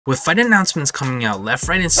With fight announcements coming out left,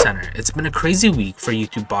 right, and center, it's been a crazy week for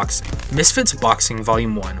YouTube boxing. Misfits Boxing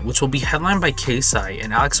Volume 1, which will be headlined by KSI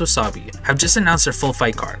and Alex Wassabi, have just announced their full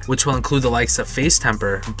fight card, which will include the likes of Faze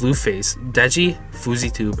Temper, Blueface, Deji, Fousey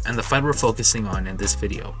and the fight we're focusing on in this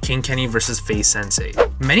video, King Kenny vs Faze Sensei.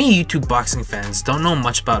 Many YouTube boxing fans don't know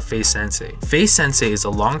much about Faze Sensei. Faze Sensei is a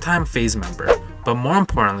longtime Faze member, but more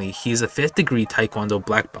importantly, he is a 5th degree Tae-Kwon-Doe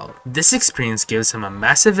black belt. This experience gives him a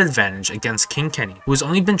massive advantage against King Kenny, who has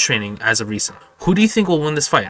only been training as of recent. Who do you think will win this fight?